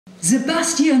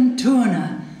Sebastian,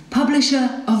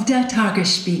 publisher of der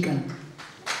Tagesspiegel.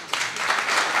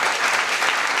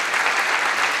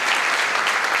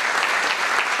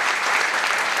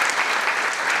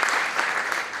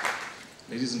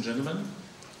 Ladies and gentlemen,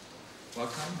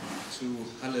 welcome to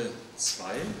Halle 2,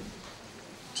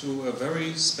 to a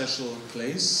very special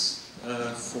place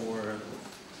for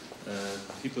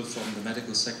people from the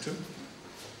medical sector.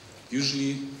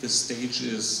 Usually this stage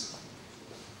is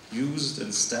used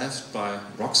and staffed by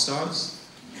rock stars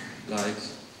like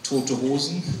Tote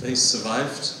Hosen, they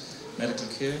survived medical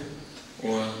care,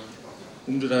 or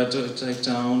Umdrehte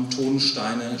Takedown,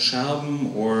 Tonsteine,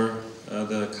 Scherben, or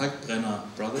the Kalkbrenner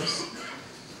brothers.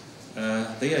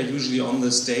 They are usually on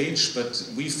the stage,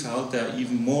 but we felt there are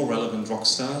even more relevant rock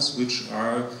stars, which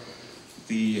are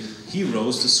the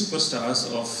heroes, the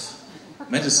superstars of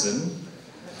medicine.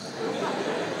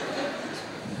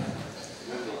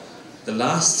 The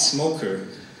Last Smoker.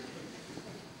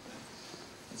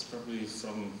 That's probably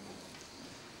from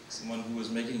someone who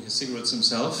was making his cigarettes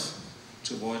himself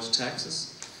to avoid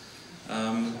taxes.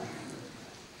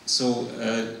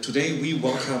 Today we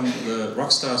welcome the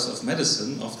rock stars of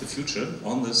medicine of the future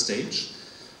on the stage.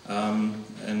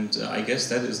 I guess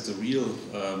that is the real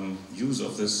use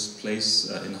of this place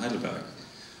in Heidelberg,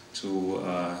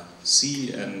 to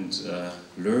see and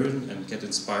learn and get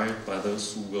inspired by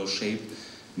those who will shape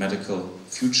medical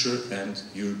future and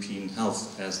European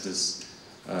health, as this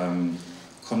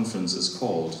conference is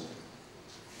called.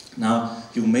 Now,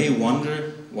 you may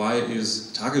wonder, why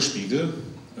is Tagesspiegel,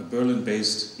 a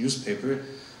Berlin-based newspaper,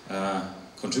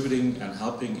 contributing and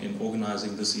helping in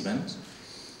organizing this event?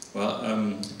 Well,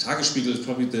 Tagesspiegel is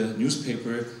probably the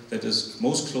newspaper that is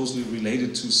most closely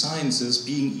related to sciences,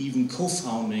 being even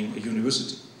co-founding a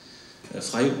university.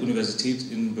 Freie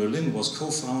Universität in Berlin was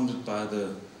co-founded by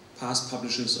the past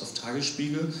publishers of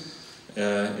Tagesspiegel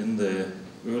in the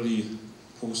early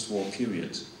post-war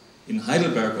period. In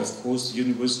Heidelberg, of course, the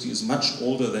university is much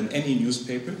older than any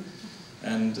newspaper,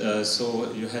 and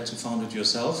so you had to found it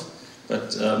yourself.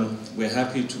 But we're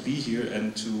happy to be here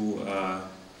and to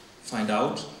find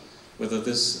out whether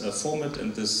this format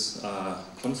and this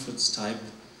conference type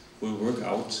will work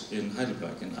out in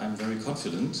Heidelberg. And I'm very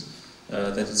confident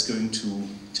that it's going to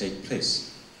take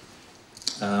place.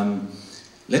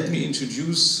 Let me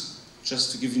introduce,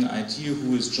 just to give you an idea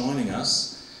who is joining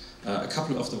us, a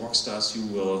couple of the rock stars you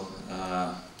will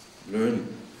learn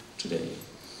today.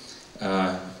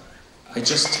 I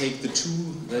just take the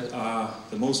two that are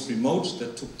the most remote,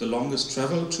 that took the longest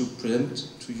travel, to present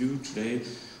to you today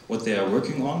what they are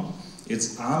working on.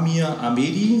 It's Amir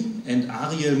Ahmedi and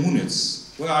Ariel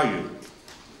Munitz. Where are you?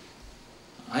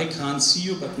 I can't see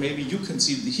you, but maybe you can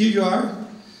see. Here you are.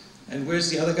 And where's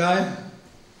the other guy?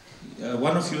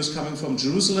 One of you is coming from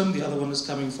Jerusalem, the other one is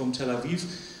coming from Tel Aviv.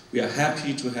 We are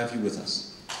happy to have you with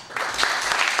us.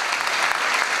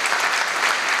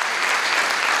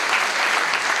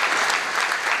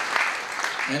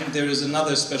 And there is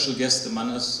another special guest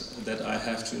among us that I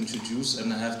have to introduce,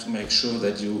 and I have to make sure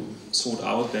that you sort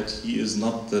out that he is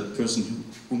not the person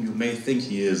whom you may think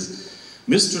he is.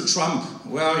 Mr. Trump,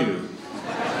 where are you?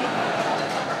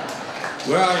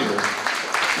 Where are you?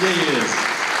 Here he is.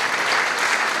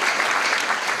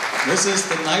 This is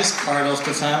the nice part of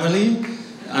the family.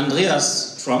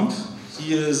 Andreas Trump,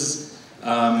 he is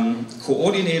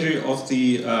coordinator of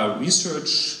the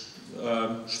research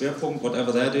Schwerpunkt,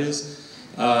 whatever that is,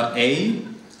 A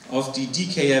of the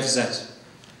DKFZ.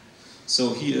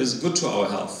 So he is good to our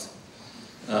health.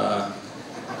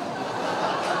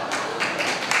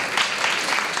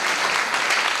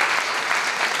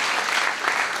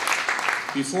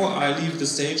 Before I leave the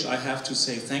stage, I have to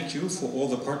say thank you for all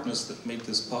the partners that made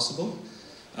this possible.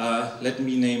 Let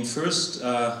me name first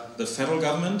the federal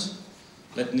government.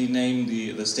 Let me name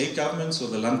the state government, so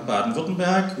the Land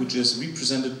Baden-Württemberg, which is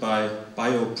represented by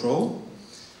BioPro.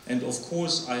 And of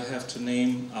course, I have to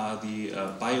name the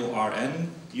BioRN,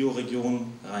 Bioregion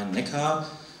Rhein-Neckar,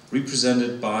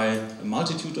 represented by a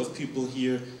multitude of people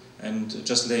here. And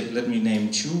just let me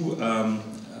name two.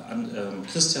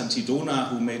 Christian Tidona,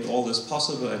 who made all this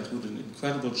possible and who did an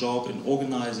incredible job in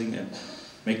organizing and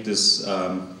make this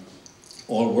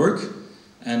all work.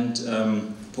 And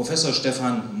Professor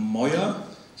Stefan Moyer,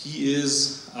 he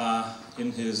is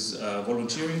in his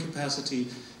volunteering capacity,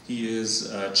 he is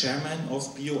chairman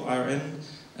of BioRN,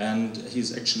 and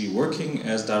he's actually working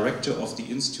as director of the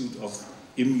Institute of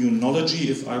Immunology,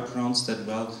 if I pronounce that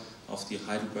well, of the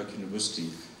Heidelberg University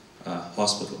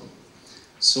Hospital.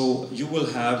 So you will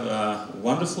have a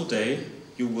wonderful day.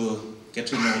 You will get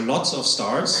to know lots of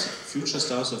stars, future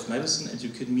stars of medicine, and you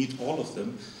can meet all of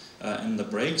them in the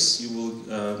breaks. You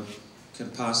will can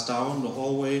pass down the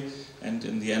hallway, and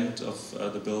in the end of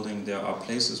the building there are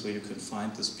places where you can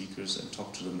find the speakers and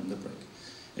talk to them in the break.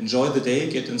 Enjoy the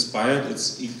day, get inspired.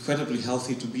 It's incredibly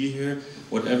healthy to be here.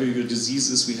 Whatever your disease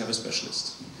is, we have a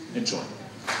specialist. Enjoy.